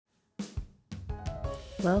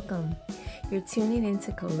Welcome. You're tuning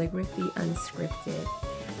into Calligraphy Unscripted.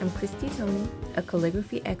 I'm Christy Tony, a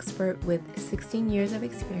calligraphy expert with 16 years of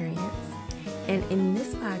experience. And in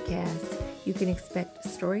this podcast, you can expect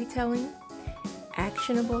storytelling,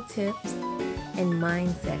 actionable tips, and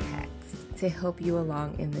mindset hacks to help you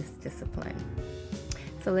along in this discipline.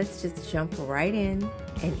 So let's just jump right in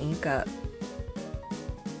and ink up.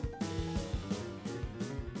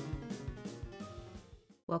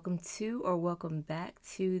 Welcome back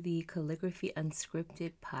to the Calligraphy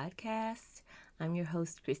Unscripted podcast. I'm your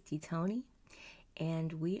host, Christy Tony,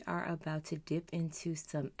 and we are about to dip into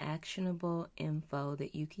some actionable info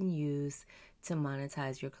that you can use to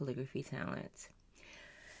monetize your calligraphy talent.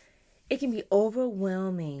 It can be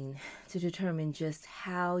overwhelming to determine just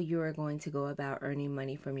how you are going to go about earning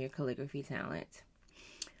money from your calligraphy talent.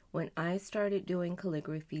 When I started doing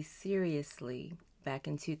calligraphy seriously, back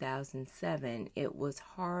in 2007, it was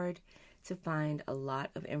hard to find a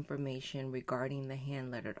lot of information regarding the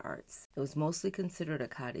hand-lettered arts. It was mostly considered a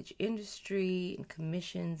cottage industry, and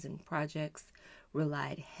commissions and projects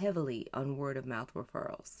relied heavily on word-of-mouth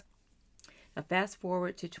referrals. Now, fast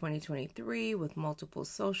forward to 2023 with multiple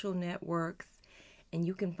social networks, and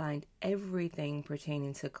you can find everything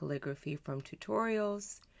pertaining to calligraphy from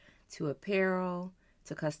tutorials to apparel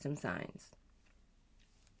to custom signs.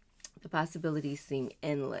 The possibilities seem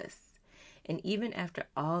endless. And even after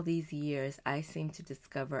all these years, I seem to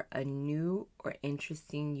discover a new or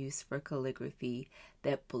interesting use for calligraphy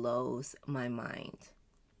that blows my mind.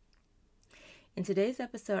 In today's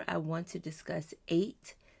episode, I want to discuss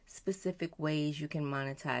 8 specific ways you can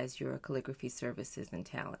monetize your calligraphy services and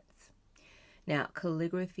talents. Now,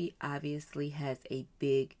 calligraphy obviously has a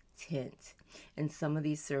big tent, and some of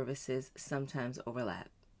these services sometimes overlap.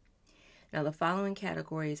 Now, the following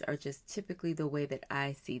categories are just typically the way that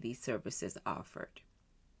I see these services offered.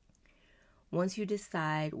 Once you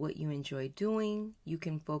decide what you enjoy doing, you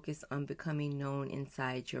can focus on becoming known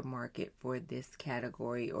inside your market for this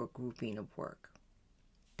category or grouping of work.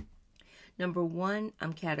 Number 1,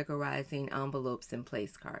 I'm categorizing envelopes and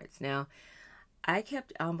place cards. Now, I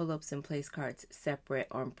kept envelopes and place cards separate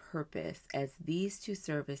on purpose, as these two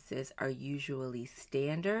services are usually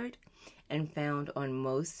standard and found on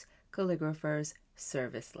most calligraphers'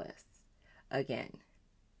 service lists. Again,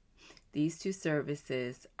 these two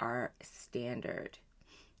services are standard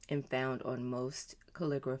and found on most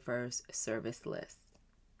calligraphers' service lists.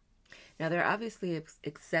 Now, there are obviously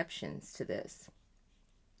exceptions to this,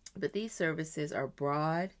 but these services are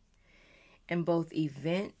broad, and both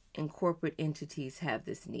event and corporate entities have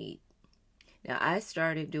this need. Now, I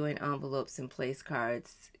started doing envelopes and place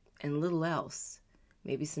cards and little else,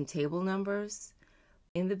 maybe some table numbers.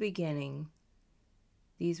 In the beginning,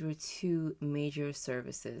 these were 2 major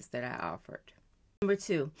services that I offered. Number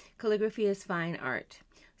 2, calligraphy is fine art.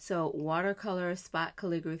 So watercolor, spot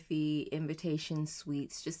calligraphy, invitation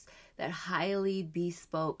suites, just that highly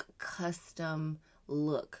bespoke, custom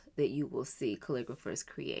look that you will see calligraphers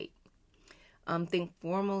create. Think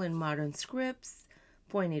formal and modern scripts,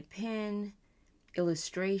 pointed pen,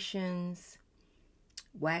 illustrations,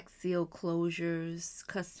 wax seal closures,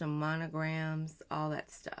 custom monograms, all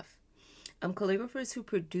that stuff. Calligraphers who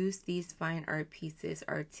produce these fine art pieces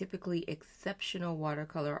are typically exceptional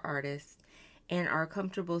watercolor artists and are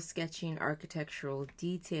comfortable sketching architectural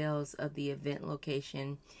details of the event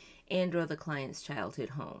location and or the client's childhood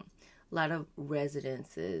home. A lot of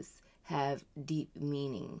residences have deep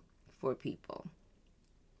meaning for people.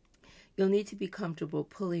 You'll need to be comfortable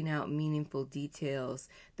pulling out meaningful details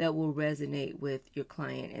that will resonate with your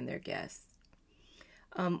client and their guests.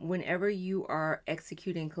 Whenever you are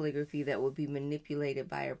executing calligraphy that will be manipulated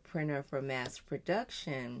by a printer for mass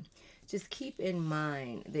production, just keep in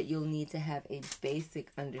mind that you'll need to have a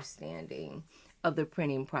basic understanding of the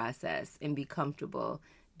printing process and be comfortable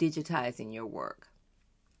digitizing your work.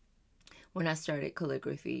 When I started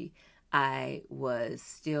calligraphy, I was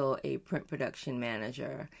still a print production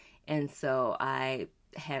manager, and so I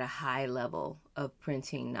had a high level of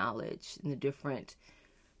printing knowledge and the different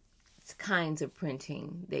kinds of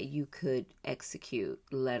printing that you could execute,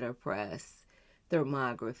 letterpress,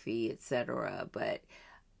 thermography, etc. But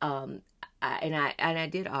I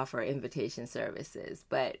did offer invitation services,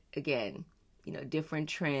 but again, different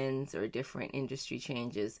trends or different industry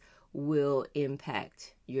changes will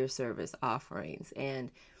impact your service offerings.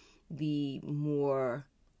 And the more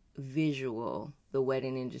visual the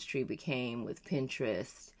wedding industry became with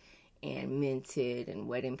Pinterest and Minted and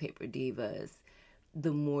Wedding Paper Divas,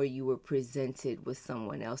 the more you were presented with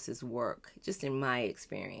someone else's work, just in my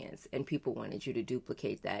experience, and people wanted you to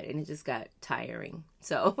duplicate that, and it just got tiring.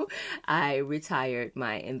 So I retired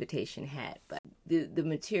my invitation hat, but the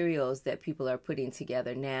materials that people are putting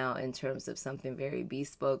together now in terms of something very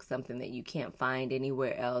bespoke, something that you can't find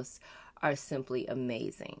anywhere else, are simply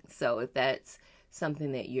amazing. So if that's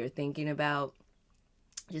something that you're thinking about,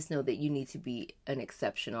 just know that you need to be an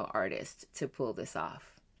exceptional artist to pull this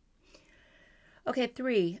off. Okay,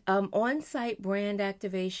 3, on-site brand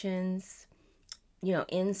activations,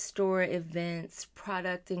 in-store events,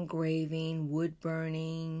 product engraving, wood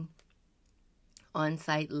burning,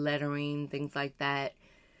 on-site lettering, things like that.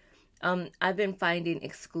 I've been finding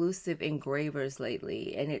exclusive engravers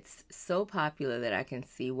lately, and it's so popular that I can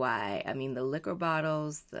see why. I mean, the liquor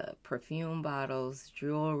bottles, the perfume bottles,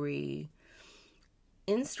 jewelry.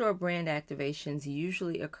 In-store brand activations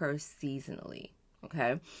usually occur seasonally,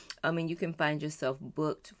 okay? You can find yourself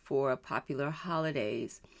booked for popular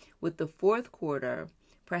holidays, with the fourth quarter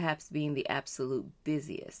perhaps being the absolute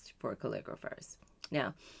busiest for calligraphers.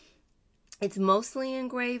 Now, it's mostly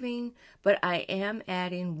engraving, but I am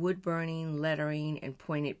adding wood burning, lettering, and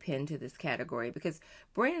pointed pen to this category because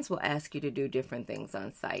brands will ask you to do different things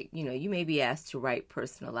on site. You may be asked to write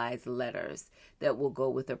personalized letters that will go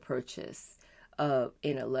with a purchase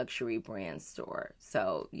in a luxury brand store.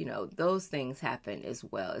 So, those things happen as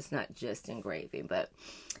well. It's not just engraving. But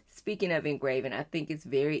speaking of engraving, I think it's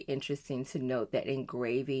very interesting to note that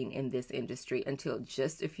engraving in this industry until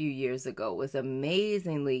just a few years ago was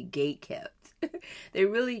amazingly gatekept. They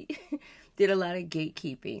really did a lot of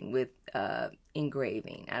gatekeeping with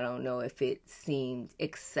engraving. I don't know if it seemed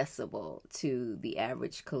accessible to the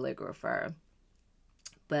average calligrapher.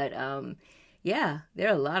 But yeah, there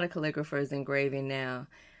are a lot of calligraphers engraving now.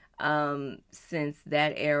 Since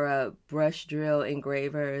that era, brush drill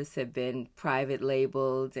engravers have been private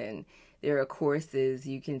labeled, and there are courses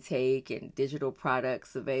you can take and digital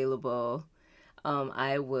products available.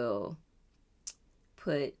 I will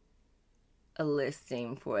put a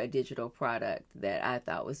listing for a digital product that I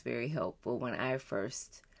thought was very helpful when I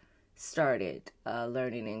first started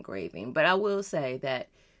learning engraving. But I will say that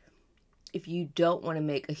if you don't want to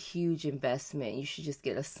make a huge investment, you should just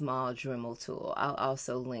get a small Dremel tool. I'll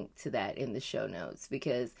also link to that in the show notes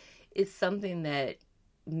because it's something that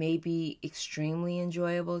may be extremely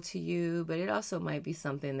enjoyable to you, but it also might be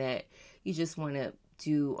something that you just want to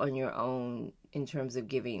do on your own in terms of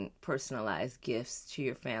giving personalized gifts to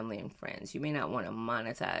your family and friends. You may not want to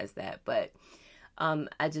monetize that, but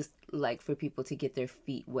I just like for people to get their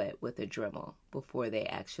feet wet with a Dremel before they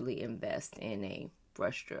actually invest in a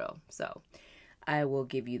brush drill. So I will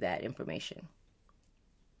give you that information.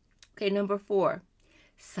 Okay, number 4,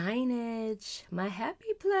 signage, my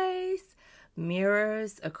happy place.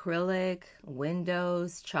 Mirrors, acrylic,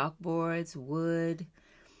 windows, chalkboards, wood,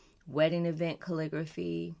 wedding event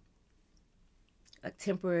calligraphy,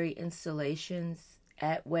 temporary installations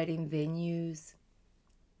at wedding venues.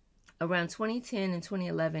 Around 2010 and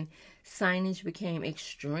 2011, signage became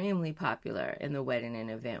extremely popular in the wedding and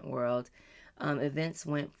event world. Events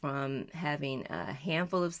went from having a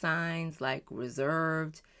handful of signs like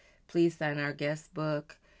reserved, please sign our guest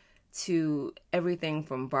book, to everything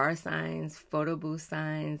from bar signs, photo booth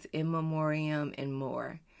signs, in memoriam, and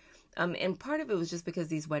more. And part of it was just because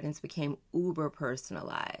these weddings became uber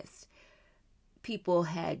personalized. People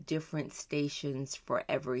had different stations for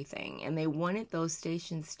everything, and they wanted those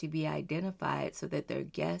stations to be identified so that their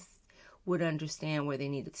guests would understand where they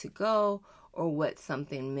needed to go or what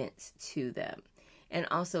something meant to them. And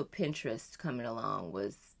also Pinterest coming along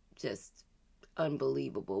was just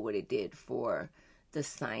unbelievable what it did for the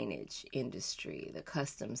signage industry, the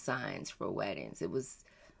custom signs for weddings. It was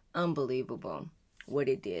unbelievable what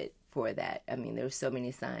it did for that. I mean, there were so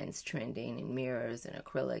many signs trending in mirrors and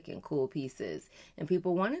acrylic and cool pieces, and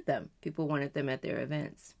people wanted them. People wanted them at their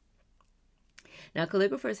events. Now,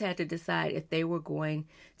 calligraphers had to decide if they were going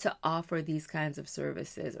to offer these kinds of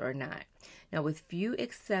services or not. Now, with few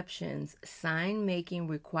exceptions, sign making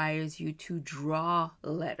requires you to draw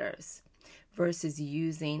letters versus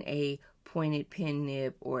using a pointed pen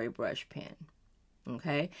nib or a brush pen.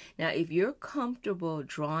 Okay? Now, if you're comfortable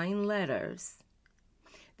drawing letters,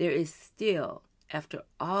 there is still, after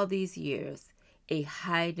all these years, a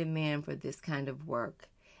high demand for this kind of work,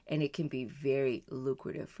 and it can be very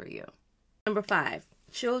lucrative for you. Number 5,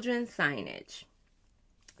 children's signage.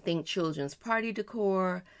 Think children's party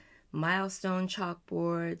decor, milestone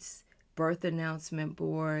chalkboards, birth announcement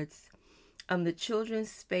boards. The children's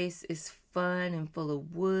space is fun and full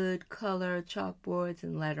of wood, color, chalkboards,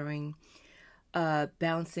 and lettering.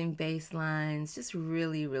 Bouncing baselines, just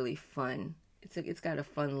really, really fun. It's got a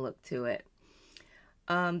fun look to it.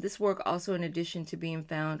 This work also, in addition to being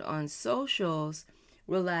found on socials,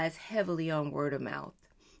 relies heavily on word of mouth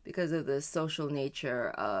because of the social nature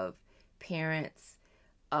of parents,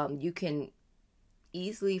 you can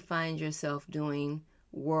easily find yourself doing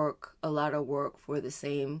a lot of work for the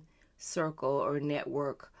same circle or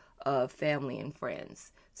network of family and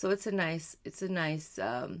friends. So it's a nice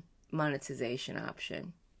monetization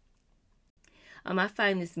option. I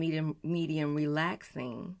find this medium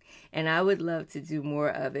relaxing, and I would love to do more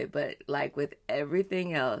of it, but like with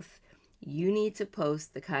everything else, you need to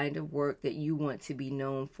post the kind of work that you want to be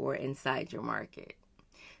known for inside your market.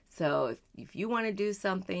 So if you want to do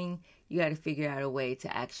something, you got to figure out a way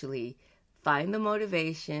to actually find the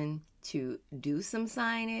motivation to do some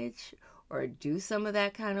signage or do some of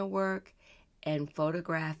that kind of work and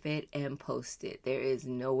photograph it and post it. There is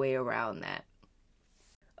no way around that.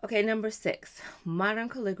 Okay, number 6, modern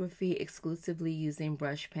calligraphy exclusively using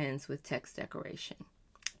brush pens with text decoration.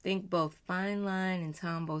 Think both fine line and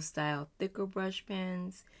Tombow style thicker brush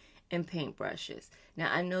pens and paint brushes.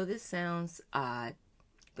 Now, I know this sounds odd,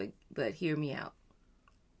 but hear me out.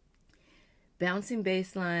 Bouncing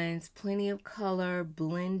baselines, plenty of color,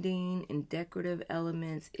 blending, and decorative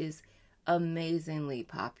elements is amazingly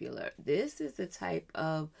popular. This is the type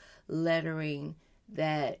of lettering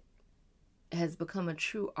that has become a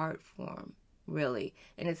true art form, really.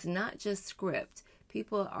 And it's not just script.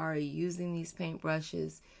 People are using these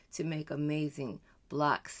paintbrushes to make amazing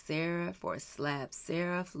block serif or slab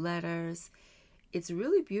serif letters. It's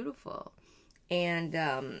really beautiful. And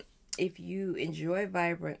if you enjoy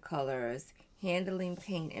vibrant colors, handling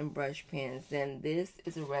paint and brush pens, then this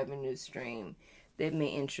is a revenue stream that may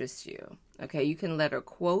interest you. Okay, you can letter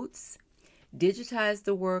quotes, digitize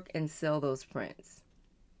the work, and sell those prints.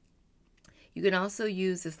 You can also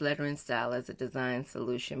use this lettering style as a design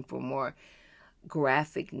solution for more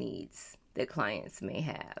graphic needs that clients may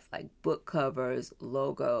have, like book covers,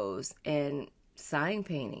 logos, and sign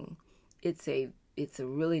painting. It's a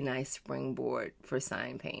really nice springboard for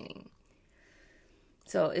sign painting.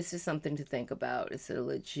 So it's just something to think about. It's a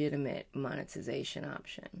legitimate monetization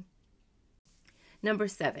option. Number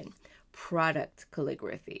 7, product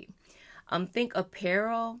calligraphy. Think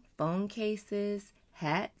apparel, phone cases,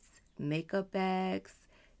 hats, makeup bags.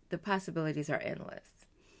 The possibilities are endless.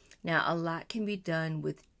 Now, a lot can be done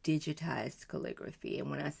with digitized calligraphy. And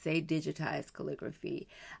when I say digitized calligraphy,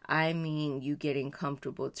 I mean you getting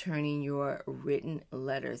comfortable turning your written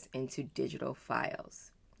letters into digital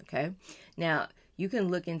files. Okay? Now, you can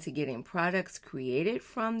look into getting products created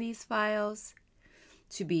from these files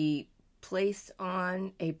to be placed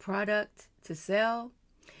on a product to sell.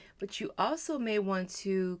 But you also may want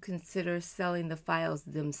to consider selling the files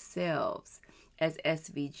themselves as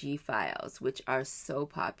SVG files, which are so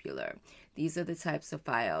popular. These are the types of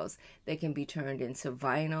files that can be turned into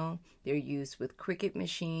vinyl. They're used with Cricut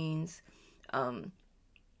machines, and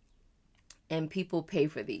people pay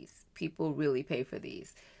for these. People really pay for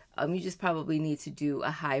these. You just probably need to do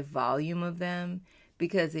a high volume of them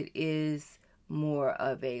because it is more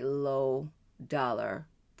of a low dollar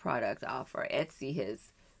product offer. Etsy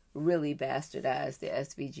has really bastardized the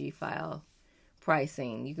SVG file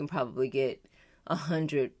pricing. You can probably get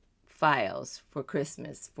 100 files for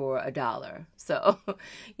Christmas for $1. So,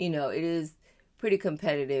 it is pretty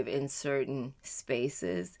competitive in certain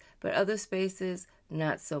spaces, but other spaces,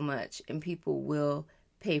 not so much. And people will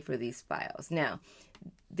pay for these files. Now,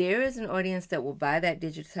 there is an audience that will buy that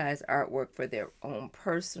digitized artwork for their own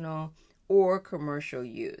personal or commercial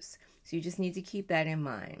use. So you just need to keep that in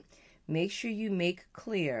mind. Make sure you make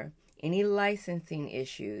clear any licensing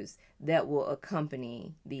issues that will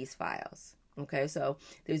accompany these files. Okay, so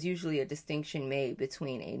there's usually a distinction made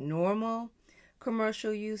between a normal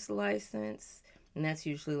commercial use license, and that's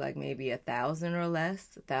usually like maybe 1,000 or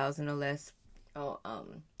less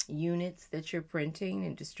units that you're printing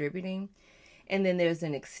and distributing. And then there's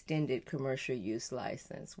an extended commercial use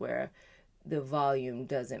license where the volume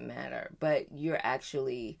doesn't matter, but you're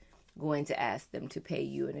actually going to ask them to pay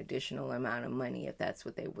you an additional amount of money if that's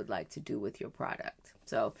what they would like to do with your product.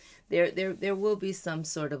 So there will be some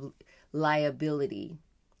sort of liability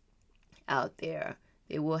out there.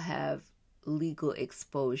 They will have legal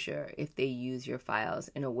exposure if they use your files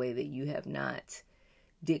in a way that you have not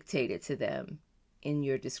dictated to them in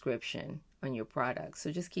your description on your product.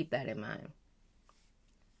 So just keep that in mind.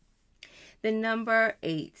 The number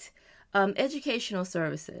 8, educational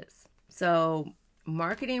services. So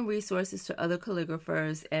marketing resources to other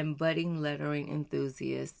calligraphers and budding lettering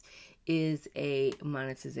enthusiasts is a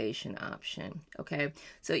monetization option. Okay,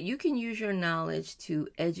 so you can use your knowledge to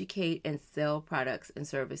educate and sell products and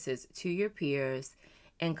services to your peers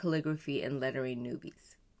and calligraphy and lettering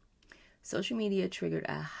newbies. Social media triggered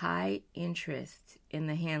a high interest in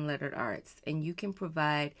the hand lettered arts, and you can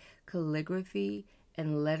provide calligraphy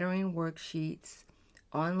and lettering worksheets,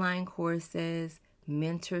 online courses,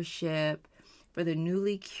 mentorship for the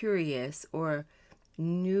newly curious or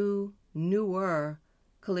newer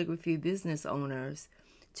calligraphy business owners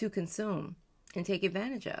to consume and take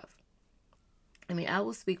advantage of. I mean, I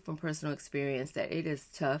will speak from personal experience that it is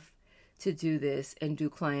tough to do this and do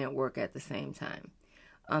client work at the same time.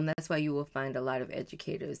 That's why you will find a lot of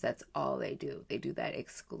educators, that's all they do. They do that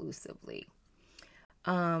exclusively.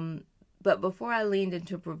 But before I leaned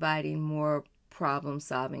into providing more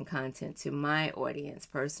problem-solving content to my audience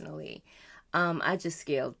personally, I just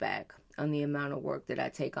scaled back on the amount of work that I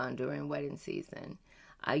take on during wedding season.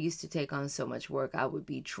 I used to take on so much work, I would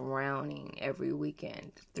be drowning every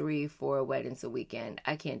weekend, 3-4 weddings a weekend.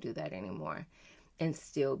 I can't do that anymore and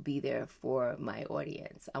still be there for my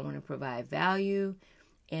audience. I want to provide value,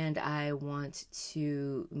 and I want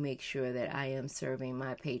to make sure that I am serving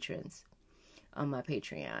my patrons on my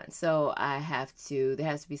Patreon. So there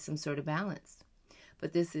has to be some sort of balance.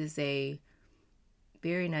 But this is a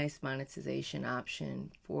very nice monetization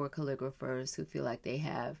option for calligraphers who feel like they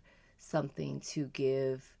have something to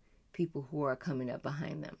give people who are coming up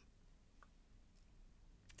behind them.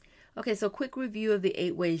 Okay, so quick review of the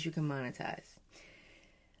 8 ways you can monetize.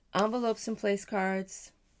 Envelopes and place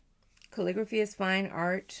cards. Calligraphy is fine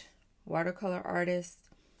art. Watercolor artists.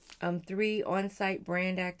 3, on-site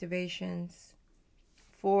brand activations.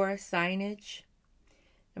 4, signage.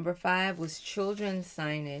 Number 5 was children's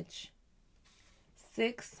signage.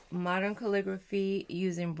 6, modern calligraphy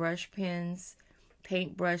using brush pens,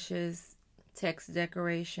 paint brushes, text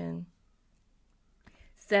decoration.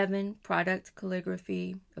 7, product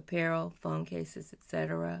calligraphy, apparel, phone cases,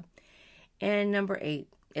 etc. And number 8,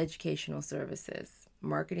 educational services,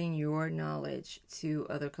 marketing your knowledge to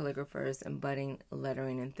other calligraphers and budding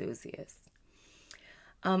lettering enthusiasts.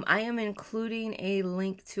 I am including a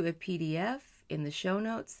link to a PDF in the show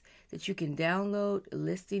notes that you can download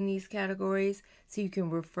listing these categories so you can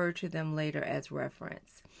refer to them later as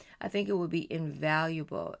reference. I think it will be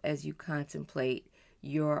invaluable as you contemplate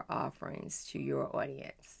your offerings to your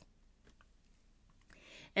audience.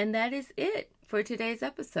 And that is it for today's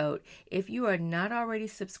episode. If you are not already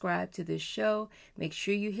subscribed to this show, make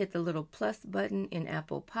sure you hit the little plus button in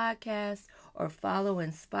Apple Podcasts or follow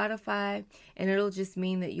in Spotify, and it'll just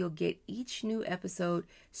mean that you'll get each new episode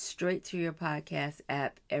straight to your podcast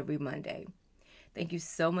app every Monday. Thank you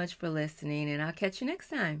so much for listening, and I'll catch you next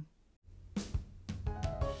time.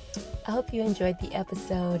 I hope you enjoyed the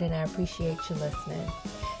episode, and I appreciate you listening.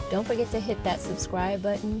 Don't forget to hit that subscribe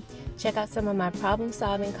button. Check out some of my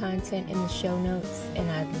problem-solving content in the show notes,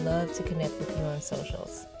 and I'd love to connect with you on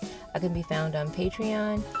socials. I can be found on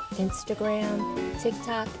Patreon, Instagram,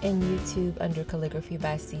 TikTok, and YouTube under Calligraphy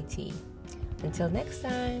by CT. Until next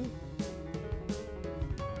time.